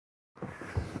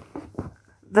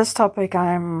This topic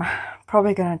I'm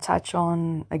probably going to touch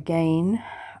on again,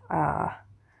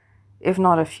 if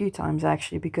not a few times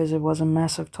actually, because it was a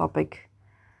massive topic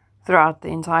throughout the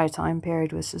entire time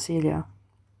period with Cecilia.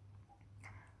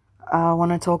 I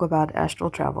want to talk about astral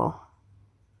travel.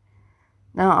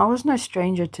 Now, I was no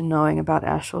stranger to knowing about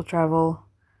astral travel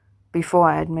before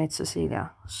I had met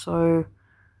Cecilia, so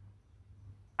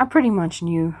I pretty much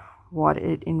knew what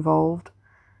it involved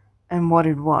and what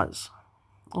it was,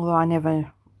 although I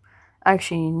never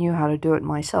actually knew how to do it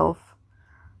myself,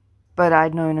 but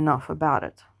I'd known enough about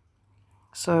it.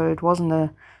 So it wasn't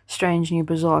a strange, new,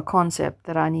 bizarre concept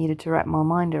that I needed to wrap my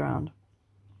mind around.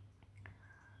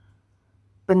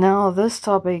 But now this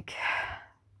topic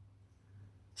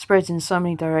spreads in so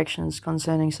many directions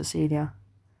concerning Cecilia.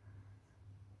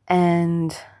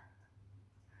 And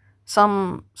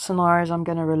some scenarios I'm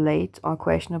going to relate are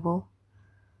questionable.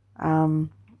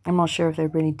 I'm not sure if they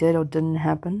really did or didn't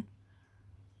happen.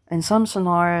 And some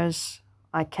scenarios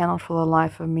I cannot for the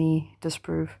life of me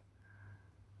disprove,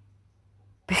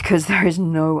 because there is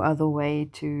no other way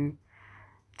to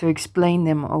explain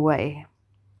them away.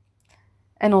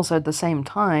 And also at the same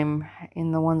time,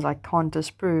 in the ones I can't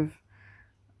disprove,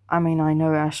 I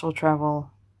know astral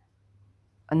travel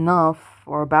enough,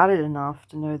 or about it enough,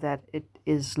 to know that it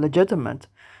is legitimate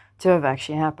to have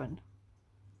actually happened.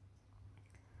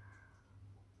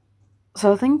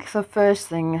 So I think the first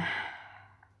thing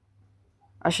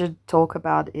I should talk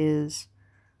about is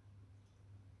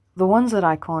the ones that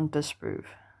I can't disprove.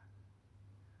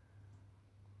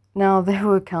 Now, there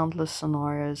were countless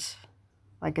scenarios.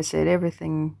 Like I said,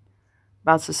 everything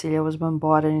about Cecilia was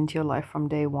bombarded into your life from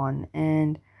day one,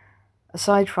 and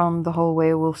aside from the whole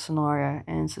werewolf scenario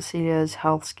and Cecilia's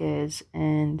health scares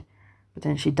and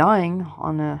potentially dying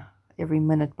on a every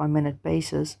minute by minute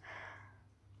basis,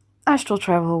 astral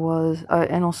travel was,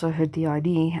 and also her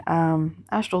DID,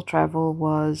 astral travel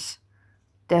was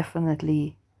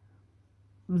definitely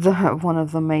one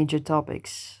of the major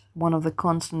topics, one of the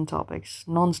constant topics,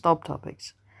 non-stop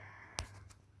topics.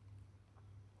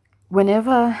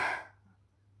 Whenever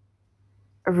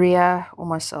Ria or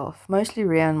myself, mostly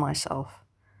Ria and myself,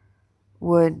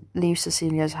 would leave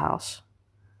Cecilia's house,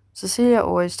 Cecilia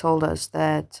always told us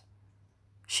that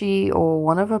she or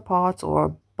one of her parts or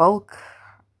a bulk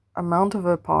amount of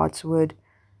her parts would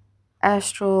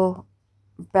astral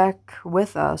back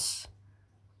with us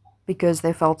because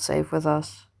they felt safe with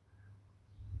us.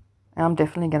 And I'm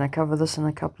definitely going to cover this in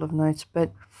a couple of notes,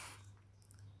 but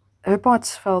her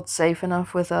parts felt safe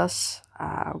enough with us.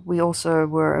 We also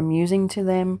were amusing to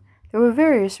them. There were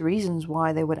various reasons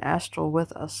why they would astral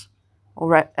with us,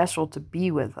 or astral to be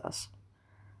with us.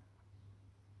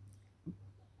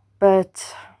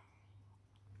 But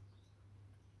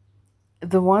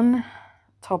the one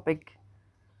topic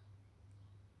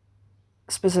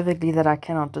specifically that I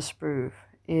cannot disprove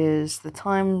is the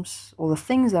times or the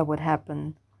things that would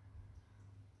happen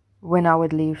when I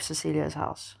would leave Cecilia's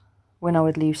house, when I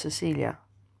would leave Cecilia.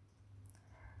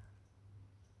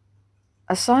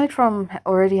 Aside from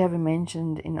already having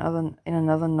mentioned in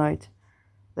another note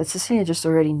that Cecilia just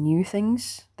already knew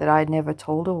things that I had never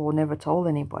told her or never told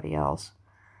anybody else,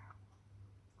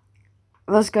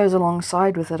 this goes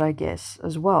alongside with it, I guess,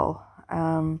 as well.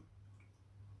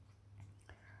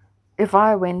 If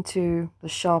I went to the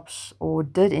shops or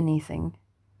did anything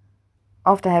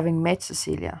after having met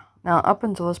Cecilia, now up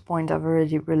until this point I've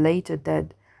already related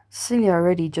that Cecilia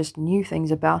already just knew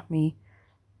things about me,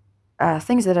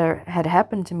 things that had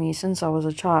happened to me since I was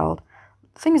a child,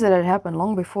 things that had happened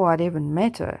long before I'd even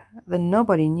met her, that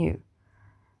nobody knew.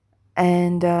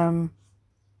 And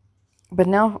but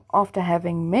now, after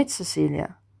having met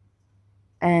Cecilia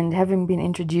and having been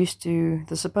introduced to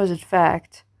the supposed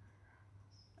fact,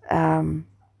 I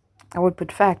would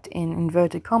put fact in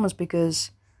inverted commas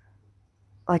because,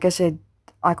 like I said,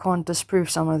 I can't disprove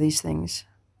some of these things.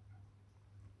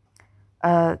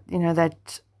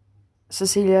 That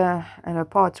Cecilia and her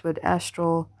parts would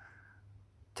astral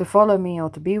to follow me or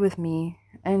to be with me,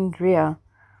 and Ria,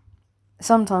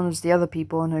 sometimes the other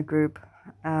people in her group,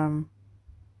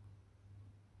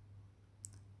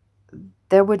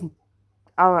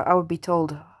 I would be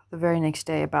told the very next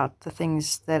day about the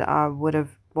things that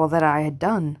that I had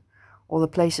done, or the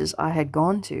places I had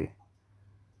gone to.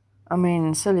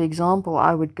 Silly example,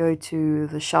 I would go to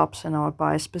the shops and I would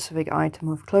buy a specific item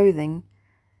of clothing,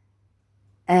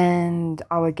 and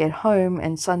I would get home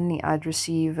and suddenly I'd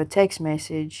receive a text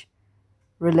message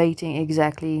relating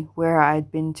exactly where I had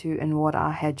been to and what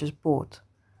I had just bought.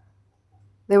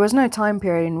 There was no time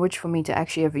period in which for me to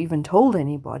actually have even told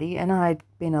anybody, and I had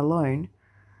been alone.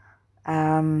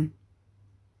 And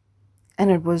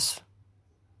it was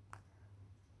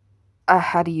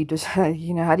how do you just, how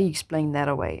do you explain that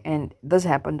away? And this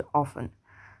happened often,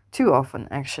 too often,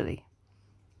 actually.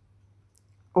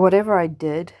 Whatever I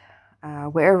did,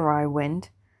 wherever I went,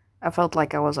 I felt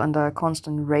like I was under a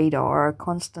constant radar or a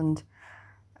constant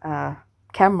uh,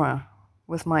 camera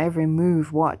with my every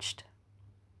move watched.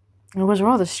 It was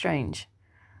rather strange.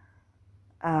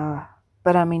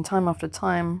 But I mean, time after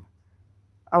time,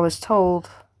 I was told,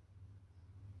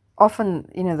 often,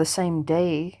 the same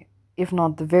day, if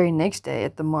not the very next day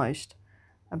at the most,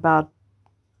 about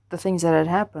the things that had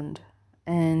happened.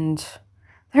 And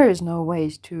there is no way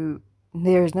to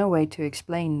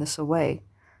explain this away,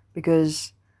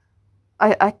 because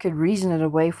I could reason it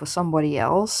away for somebody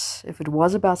else if it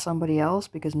was about somebody else,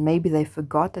 because maybe they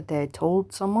forgot that they had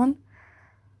told someone.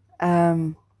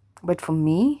 But for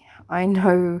me, I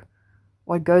know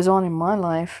what goes on in my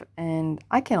life, and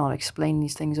I cannot explain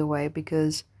these things away,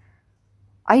 because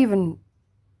I even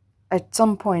at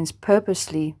some points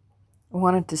purposely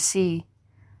wanted to see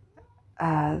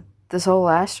this whole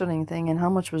Astralling thing and how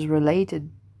much was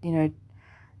related,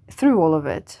 through all of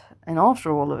it and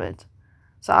after all of it.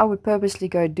 So I would purposely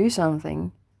go do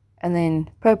something and then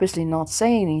purposely not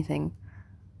say anything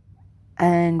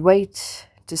and wait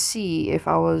to see if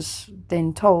I was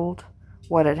then told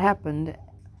what had happened.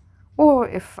 Or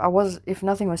if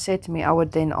nothing was said to me, I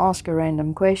would then ask a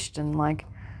random question like,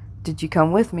 did you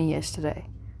come with me yesterday?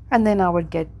 And then I would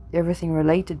get everything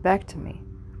related back to me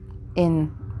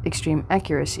in extreme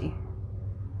accuracy.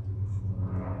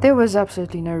 There was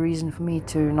absolutely no reason for me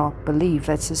to not believe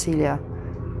that Cecilia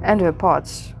and her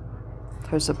parts,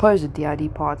 her supposed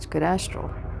DID parts, could astral.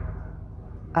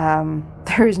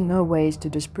 There is no ways to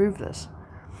disprove this.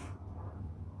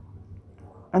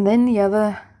 And then the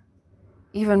other,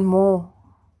 even more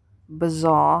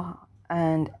bizarre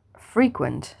and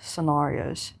frequent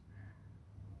scenarios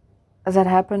that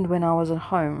happened when I was at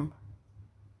home.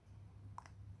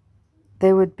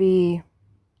 There would be,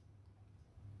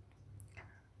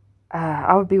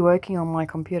 I would be working on my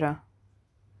computer,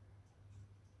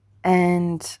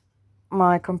 and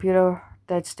my computer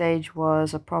that stage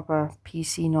was a proper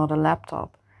PC, not a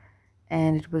laptop,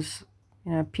 and it was,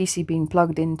 PC being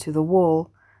plugged into the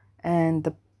wall,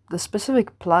 and the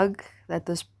specific plug that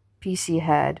this PC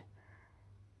had,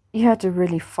 you had to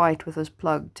really fight with this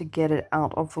plug to get it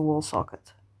out of the wall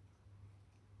socket.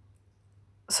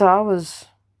 So I was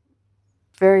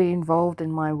very involved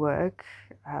in my work,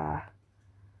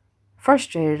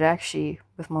 frustrated actually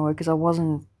with my work, because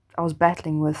I was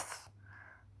battling with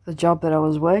the job that I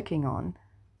was working on,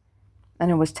 and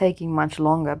it was taking much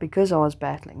longer because I was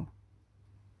battling.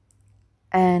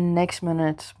 And next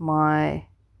minute my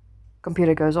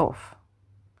computer goes off.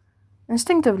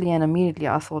 Instinctively and immediately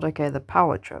I thought, okay, the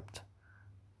power tripped,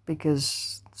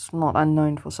 because it's not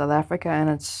unknown for South Africa and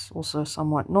it's also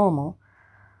somewhat normal,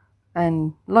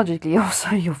 and logically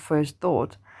also your first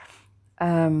thought.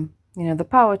 The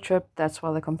power trip, that's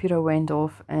why the computer went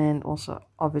off, and also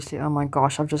obviously, oh my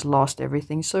gosh, I've just lost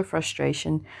everything, so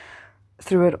frustration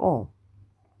through it all.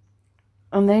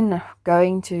 And then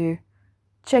going to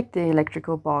check the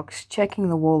electrical box, checking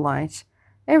the wall lights,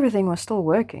 everything was still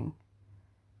working.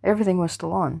 Everything was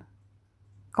still on.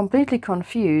 Completely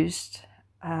confused,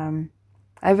 I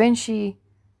eventually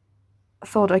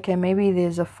thought, okay, maybe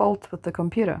there's a fault with the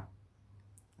computer.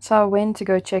 So I went to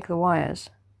go check the wires.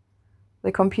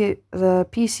 The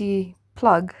PC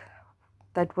plug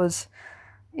that was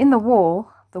in the wall,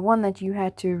 the one that you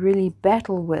had to really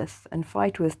battle with and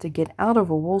fight with to get out of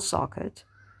a wall socket,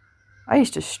 I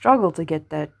used to struggle to get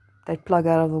that plug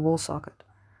out of the wall socket.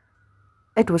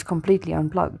 It was completely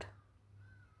unplugged.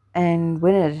 And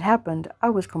when it had happened, I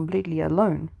was completely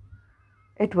alone.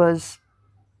 It was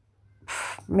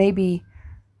maybe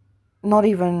not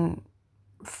even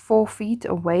 4 feet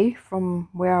away from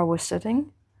where I was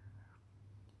sitting.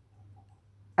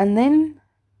 And then,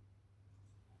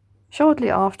 shortly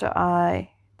after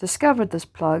I discovered this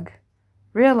plug,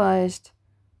 realized,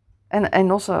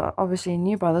 and also obviously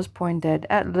knew by this point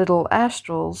that little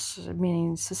astrals,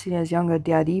 meaning Cecilia's younger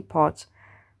DID parts,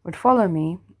 would follow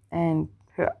me, and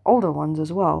her older ones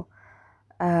as well.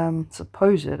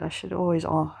 Supposed, I should always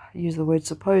use the word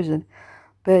supposed,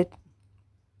 but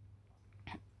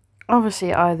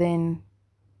obviously I then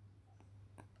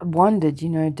wondered,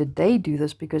 did they do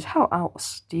this? Because how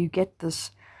else do you get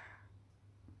this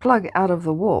plug out of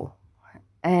the wall?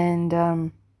 And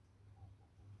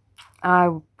I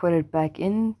put it back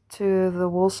into the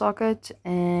wall socket,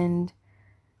 and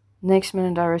next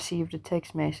minute I received a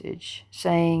text message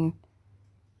saying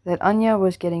that Anya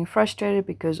was getting frustrated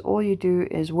because all you do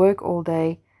is work all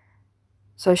day,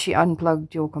 so she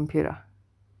unplugged your computer.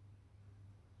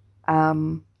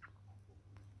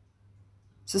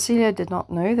 Cecilia did not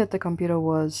know that the computer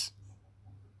was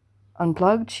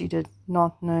unplugged. She did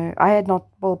not know. I had not,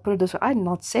 well, put it this way, I had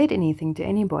not said anything to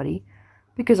anybody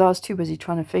because I was too busy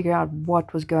trying to figure out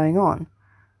what was going on.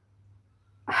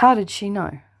 How did she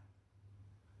know?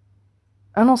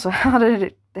 And also, how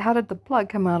did the plug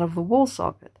come out of the wall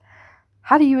socket?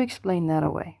 How do you explain that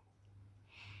away?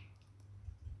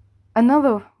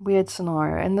 Another weird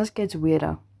scenario, and this gets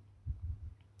weirder.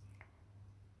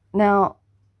 Now,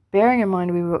 bearing in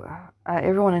mind,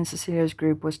 everyone in Cecilia's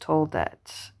group was told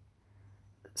that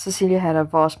Cecilia had a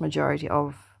vast majority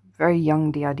of very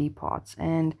young DID parts,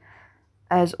 and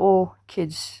as all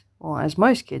kids, or as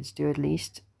most kids do at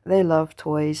least, they love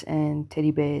toys and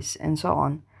teddy bears and so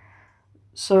on.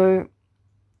 So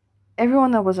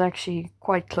everyone that was actually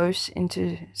quite close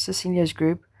into Cecilia's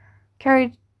group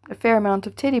carried a fair amount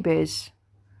of teddy bears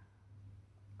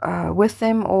with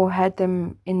them or had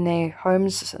them in their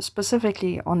homes,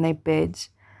 specifically on their beds.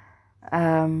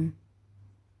 I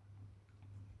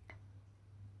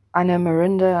know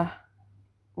Miranda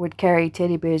would carry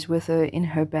teddy bears with her in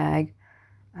her bag,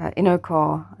 in her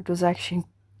car. It was actually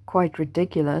quite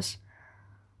ridiculous.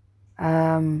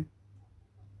 I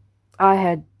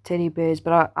had teddy bears,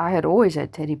 but I had always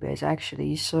had teddy bears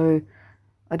actually, so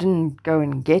I didn't go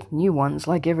and get new ones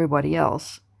like everybody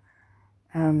else.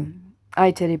 I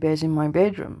had teddy bears in my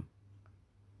bedroom.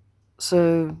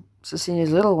 So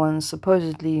Cecilia's little ones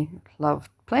supposedly loved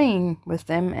playing with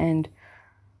them, and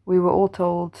we were all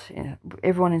told,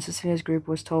 everyone in Cecilia's group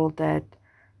was told that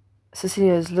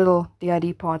Cecilia's little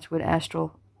DID parts would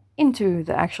astral into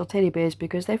the actual teddy bears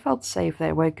because they felt safe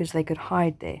that way because they could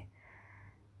hide there.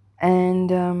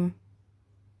 And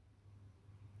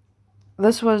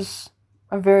this was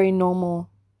a very normal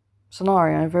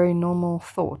scenario, a very normal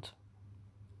thought,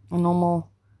 a normal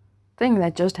thing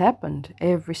that just happened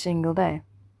every single day.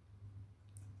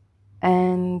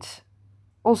 And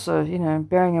also,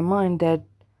 bearing in mind that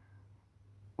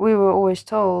we were always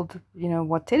told,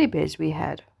 what teddy bears we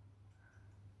had.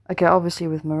 Okay, obviously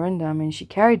with Miranda, I mean, she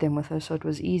carried them with her, so it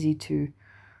was easy to,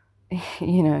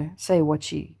 say what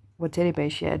teddy bear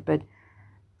she had. But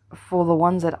for the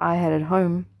ones that I had at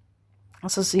home,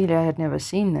 Cecilia had never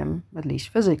seen them, at least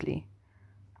physically,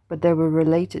 but they were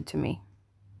related to me.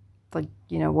 Like,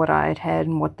 what I had had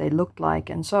and what they looked like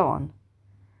and so on.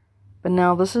 But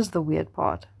now this is the weird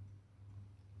part.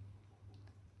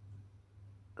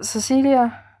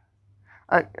 Cecilia,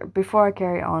 before I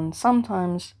carry on,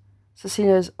 sometimes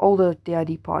Cecilia's older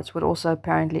DID parts would also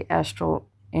apparently astral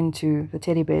into the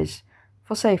teddy bears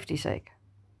for safety's sake.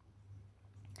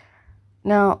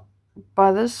 Now,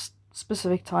 by this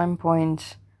specific time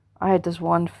point, I had this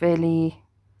one fairly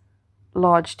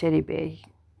large teddy bear.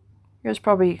 He was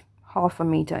probably 1/2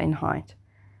 meter in height.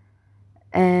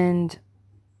 And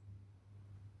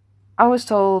I was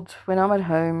told when I'm at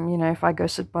home, if I go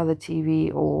sit by the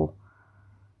TV or,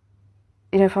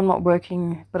 if I'm not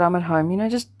working but I'm at home,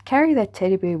 just carry that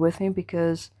teddy bear with me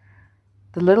because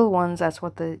the little ones, that's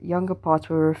what the younger parts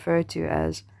were referred to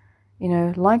as,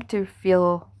 like to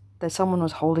feel that someone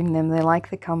was holding them. They like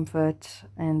the comfort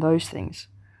and those things.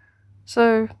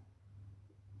 So,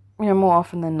 more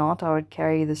often than not, I would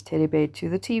carry this teddy bear to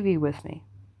the TV with me.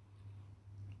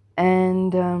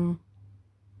 And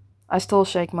I still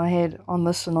shake my head on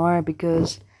this scenario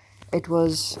because it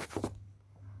was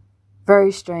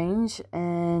very strange,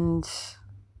 and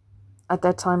at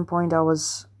that time point I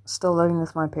was still living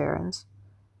with my parents,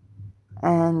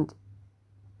 and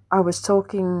I was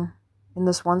talking in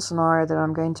this one scenario that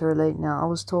I'm going to relate now. I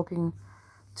was talking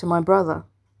to my brother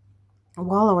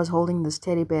while I was holding this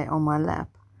teddy bear on my lap,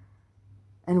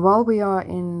 and while we are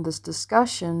in this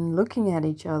discussion looking at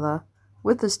each other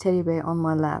with this teddy bear on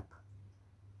my lap,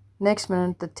 next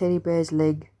minute the teddy bear's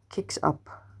leg kicks up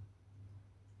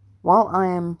while I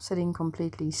am sitting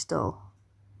completely still.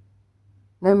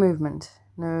 No movement,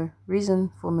 no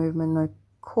reason for movement, no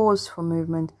cause for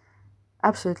movement,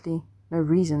 absolutely no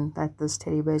reason that this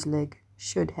teddy bear's leg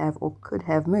should have or could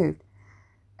have moved.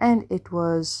 And it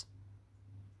was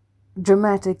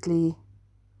dramatically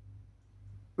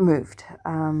moved.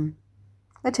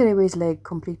 The teddy bear's leg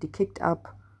completely kicked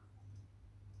up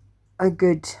a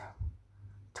good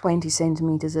 20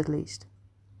 centimeters at least.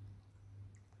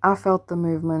 I felt the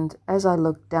movement. As I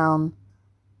looked down,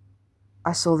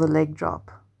 I saw the leg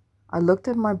drop. I looked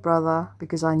at my brother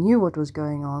because I knew what was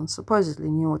going on, supposedly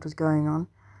knew what was going on.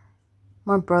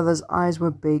 My brother's eyes were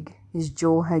big, his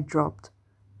jaw had dropped,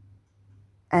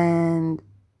 and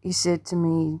he said to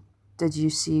me, "Did you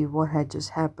see what had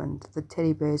just happened? The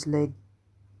teddy bear's leg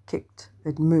kicked,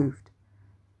 it moved."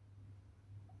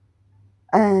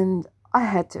 And I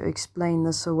had to explain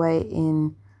this away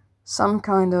in some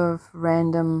kind of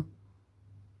random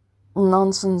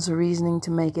nonsense reasoning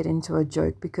to make it into a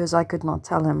joke, because I could not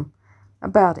tell him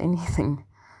about anything,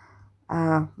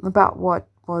 about what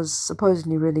was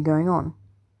supposedly really going on.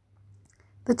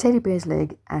 The teddy bear's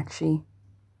leg actually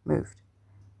moved.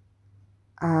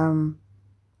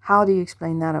 How do you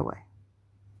explain that away?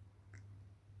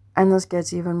 And this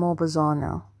gets even more bizarre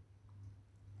now.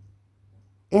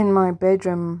 In my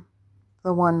bedroom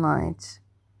the one night,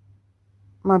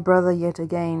 my brother yet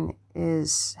again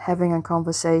is having a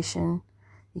conversation.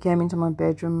 He came into my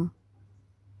bedroom.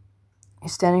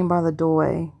 He's standing by the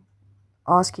doorway,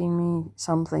 asking me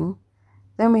something.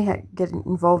 Then we get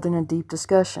involved in a deep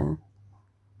discussion.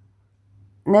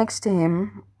 Next to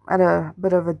him, at a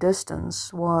bit of a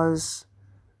distance, was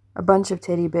a bunch of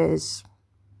teddy bears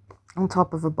on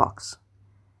top of a box.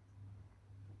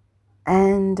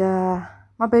 And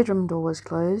my bedroom door was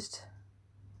closed.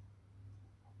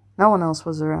 No one else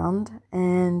was around.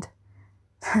 And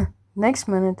next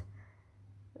minute,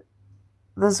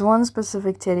 this one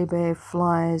specific teddy bear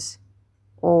flies,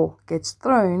 or gets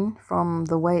thrown from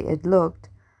the way it looked,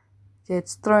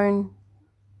 gets thrown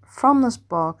from this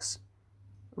box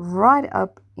right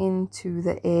up into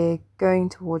the air, going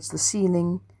towards the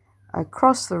ceiling,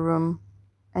 across the room,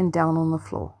 and down on the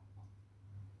floor.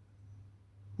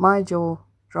 My jaw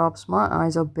drops, my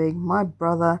eyes are big, my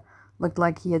brother looked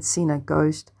like he had seen a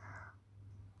ghost.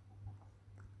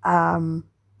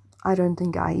 I don't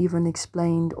think I even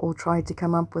explained or tried to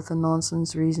come up with a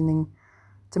nonsense reasoning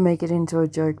to make it into a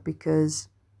joke, because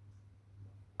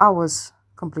I was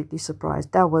completely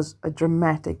surprised. That was a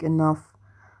dramatic enough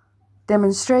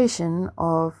demonstration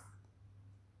of,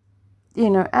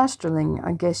 Astralling.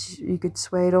 I guess you could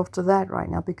sway it off to that right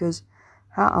now, because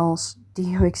how else do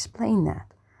you explain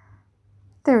that?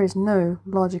 There is no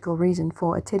logical reason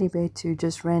for a teddy bear to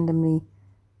just randomly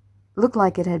look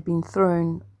like it had been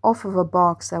thrown off of a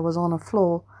box that was on a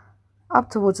floor up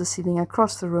towards the ceiling,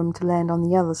 across the room, to land on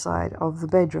the other side of the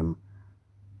bedroom,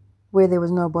 where there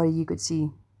was nobody you could see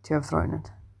to have thrown it.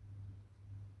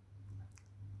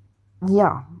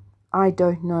 Yeah, I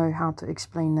don't know how to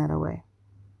explain that away.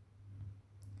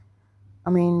 I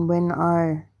mean, when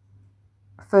I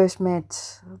first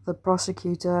met the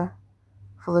prosecutor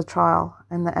for the trial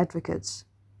and the advocates,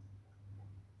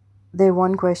 their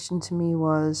one question to me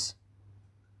was,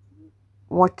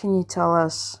 what can you tell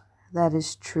us that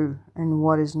is true and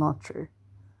what is not true?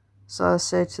 So I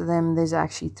said to them, there's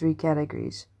actually 3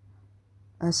 categories.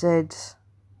 I said,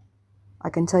 I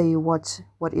can tell you what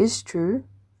is true,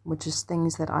 which is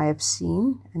things that I have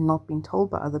seen and not been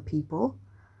told by other people.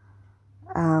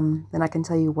 Then I can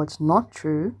tell you what's not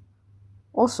true,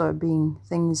 also being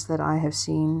things that I have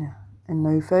seen and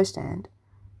know firsthand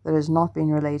that has not been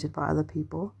related by other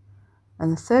people.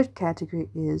 And the third category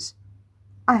is,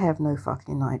 I have no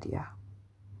fucking idea.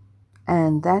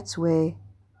 And that's where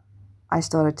I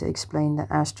started to explain the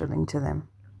Astralling to them.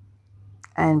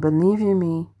 And believe you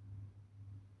me,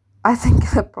 I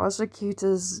think the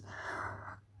prosecutors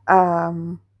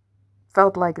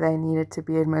felt like they needed to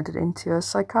be admitted into a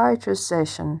psychiatrist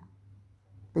session,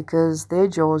 because their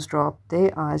jaws dropped,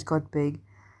 their eyes got big.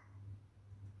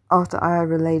 After I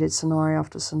related scenario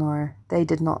after scenario, they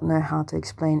did not know how to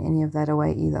explain any of that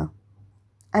away either.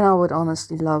 And I would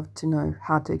honestly love to know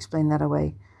how to explain that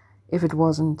away if it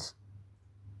wasn't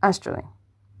Astralling.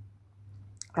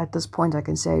 At this point, I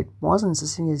can say it wasn't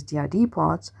Cecilia's DID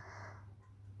parts,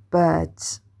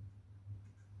 but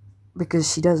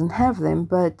because she doesn't have them,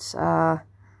 but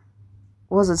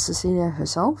was it Cecilia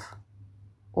herself?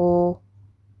 Or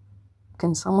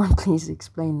can someone please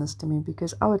explain this to me?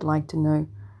 Because I would like to know,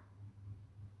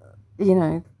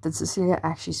 did Cecilia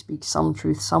actually speak some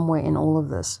truth somewhere in all of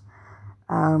this?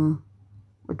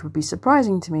 It would be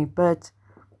surprising to me, but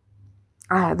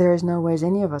there is no ways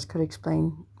any of us could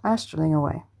explain Astralling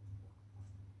away.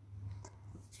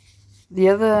 The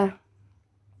other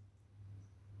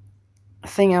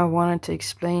thing I wanted to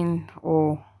explain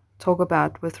or talk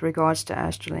about with regards to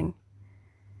Astralling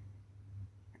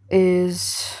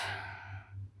is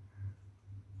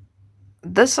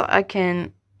this. I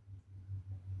can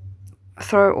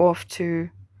throw off to,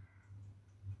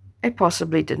 it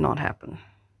possibly did not happen.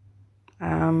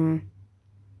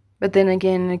 But then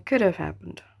again, it could have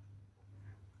happened.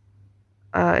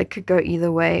 It could go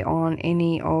either way on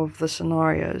any of the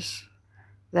scenarios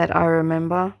that I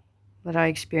remember, that I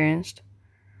experienced.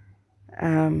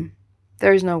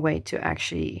 There is no way to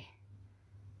actually,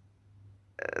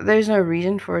 there's no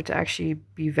reason for it to actually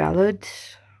be valid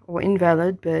or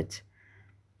invalid, but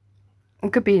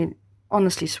it could be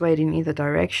honestly swayed in either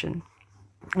direction.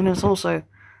 And it's also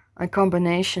a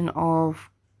combination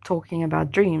of talking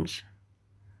about dreams.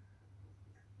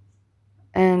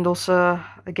 And also,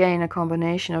 again, a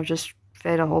combination of just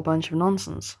fed a whole bunch of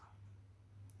nonsense.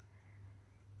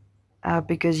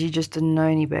 Because you just didn't know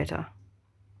any better.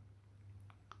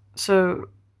 So,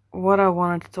 what I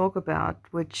wanted to talk about,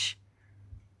 which,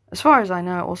 as far as I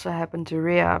know, also happened to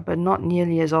Ria, but not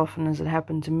nearly as often as it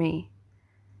happened to me.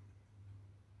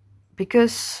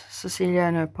 Because Cecilia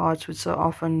and her parts would so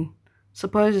often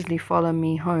supposedly follow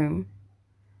me home,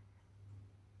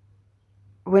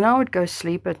 when I would go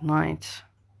sleep at night,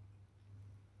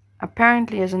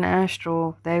 apparently as an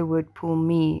astral, they would pull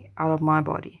me out of my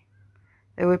body.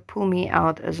 They would pull me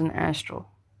out as an astral.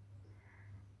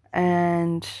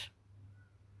 And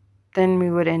then we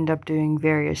would end up doing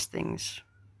various things.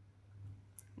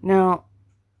 Now,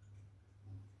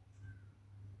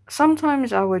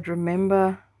 sometimes I would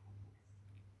remember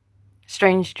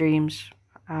strange dreams,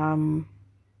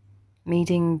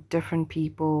 meeting different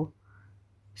people,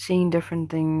 seeing different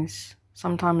things.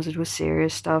 Sometimes it was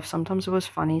serious stuff, sometimes it was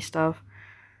funny stuff.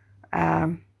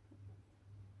 It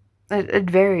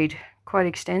varied quite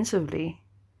extensively,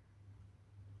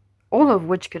 all of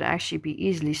which could actually be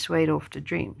easily swayed off to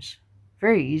dreams,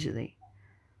 very easily.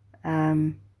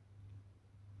 But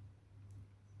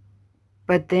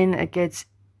then it gets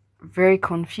very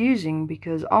confusing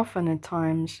because often at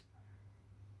times,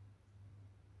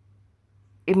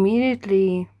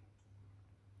 immediately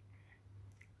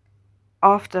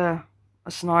after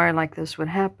a scenario like this would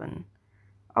happen,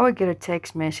 I would get a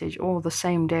text message, or the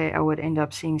same day I would end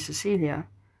up seeing Cecilia,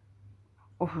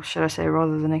 or should I say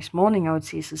rather the next morning I would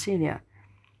see Cecilia,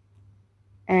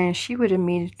 and she would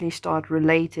immediately start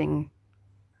relating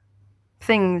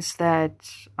things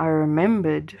that I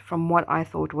remembered from what I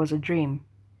thought was a dream.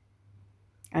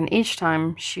 And each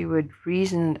time she would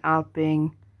reason it out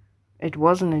being, it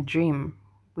wasn't a dream,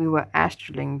 we were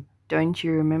astralling. Don't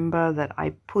you remember that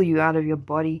I pull you out of your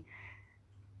body,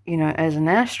 as an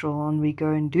astral, and we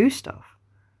go and do stuff?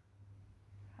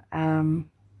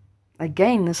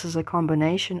 Again, this is a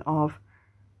combination of,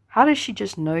 how does she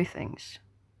just know things?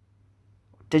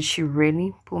 Did she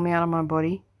really pull me out of my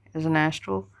body as an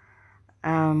astral?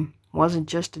 Was it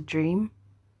just a dream?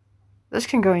 This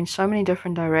can go in so many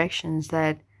different directions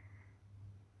that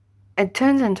it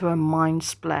turns into a mind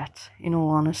splat, in all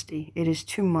honesty. It is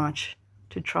too much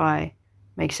to try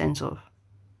make sense of.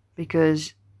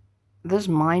 Because this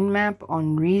mind map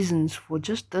on reasons for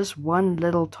just this one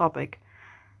little topic,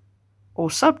 or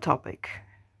subtopic,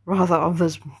 rather, of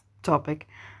this topic,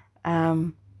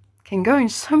 can go in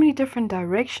so many different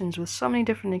directions with so many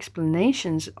different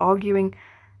explanations, arguing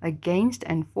against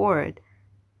and for it.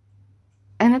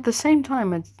 And at the same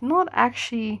time, it's not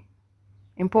actually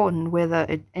important whether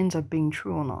it ends up being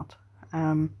true or not.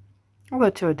 Although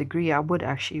to a degree, I would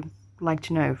actually like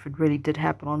to know if it really did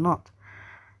happen or not.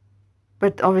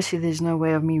 But obviously, there's no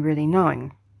way of me really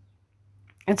knowing.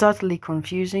 It's utterly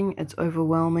confusing. It's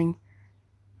overwhelming.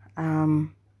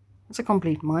 It's a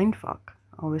complete mindfuck.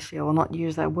 Obviously, I will not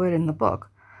use that word in the book.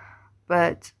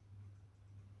 But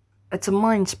it's a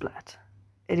mind splat.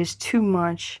 It is too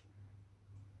much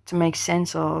to make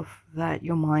sense of, that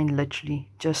your mind literally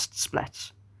just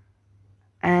splats.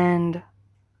 And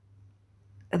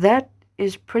that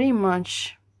is pretty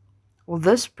much, or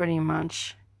this pretty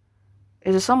much,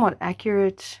 is a somewhat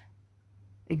accurate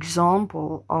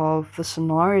example of the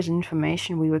scenarios and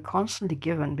information we were constantly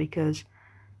given, because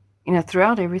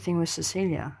throughout everything with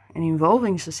Cecilia and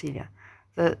involving Cecilia,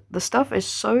 the stuff is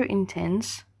so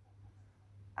intense,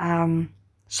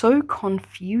 so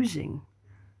confusing,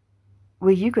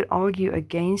 where you could argue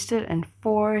against it and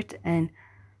for it, and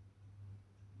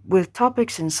with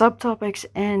topics and subtopics,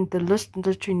 and the list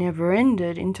literally never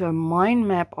ended, into a mind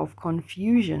map of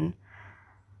confusion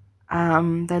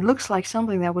that looks like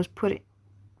something that was put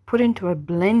into a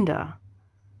blender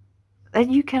that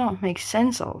you cannot make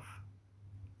sense of.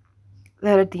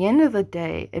 That at the end of the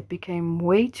day, it became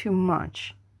way too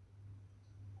much,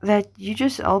 that you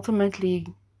just ultimately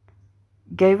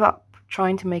gave up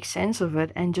trying to make sense of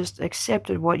it and just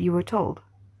accepted what you were told.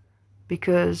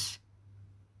 Because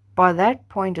by that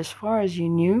point, as far as you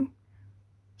knew,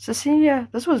 Cecilia,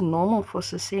 this was normal for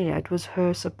Cecilia. It was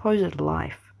her supposed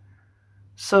life.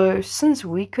 So since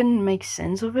we couldn't make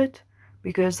sense of it,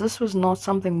 because this was not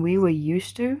something we were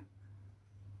used to,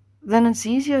 then it's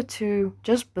easier to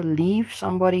just believe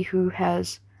somebody who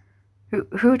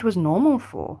it was normal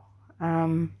for.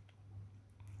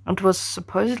 It was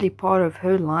supposedly part of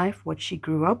her life, what she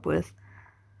grew up with.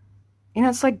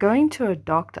 It's like going to a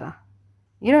doctor.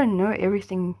 You don't know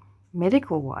everything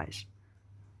medical-wise.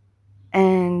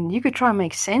 And you could try and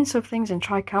make sense of things and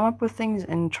try come up with things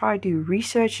and try to do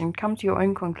research and come to your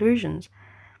own conclusions.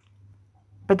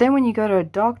 But then when you go to a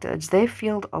doctor, it's their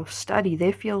field of study,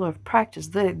 their field of practice.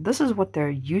 This is what they're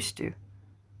used to.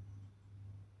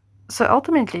 So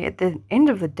ultimately, at the end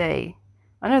of the day,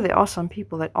 I know there are some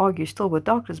people that argue still with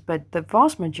doctors, but the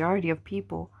vast majority of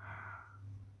people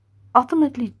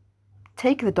ultimately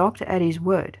take the doctor at his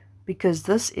word, because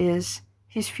this is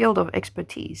his field of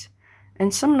expertise.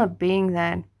 And similar being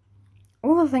that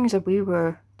all the things that we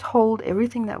were told,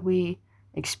 everything that we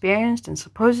experienced and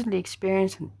supposedly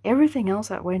experienced, and everything else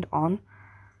that went on,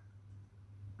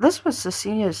 this was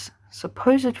Cecilia's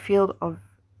supposed field of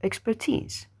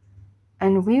expertise.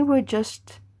 And we were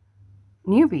just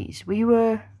newbies. We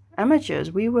were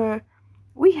amateurs.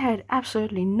 We had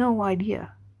absolutely no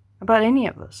idea about any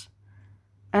of this.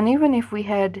 And even if we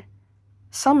had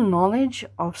some knowledge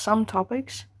of some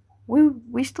topics,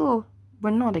 we still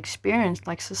were not experienced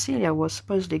like Cecilia was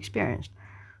supposedly experienced.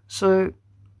 So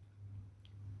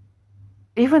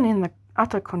even in the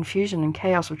utter confusion and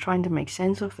chaos of trying to make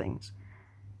sense of things,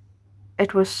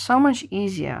 it was so much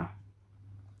easier,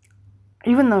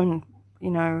 even though,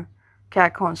 okay, I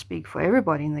can't speak for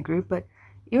everybody in the group, but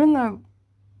even though,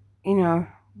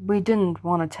 we didn't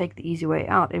want to take the easy way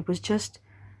out, it was just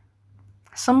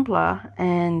simpler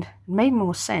and made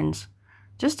more sense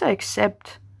just to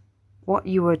accept what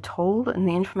you were told and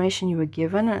the information you were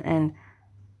given and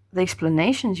the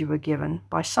explanations you were given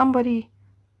by somebody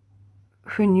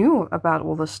who knew about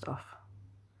all this stuff,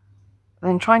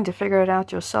 than trying to figure it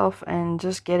out yourself and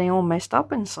just getting all messed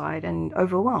up inside and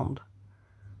overwhelmed.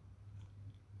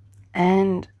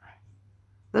 And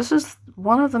this is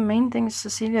one of the main things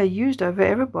Cecilia used over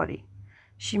everybody.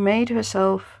 She made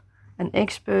herself an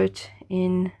expert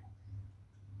in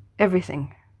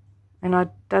everything. And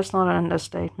that's not an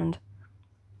understatement.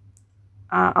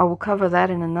 I will cover that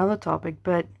in another topic,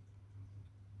 but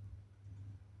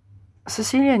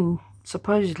Cecilia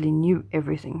supposedly knew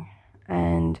everything,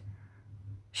 and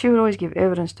she would always give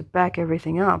evidence to back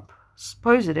everything up,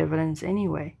 supposed evidence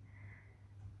anyway.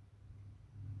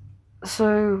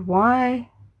 So why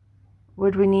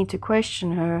would we need to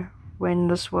question her when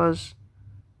this was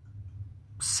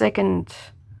second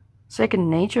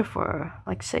nature for her,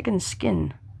 like second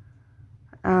skin?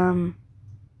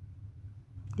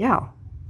 Yeah.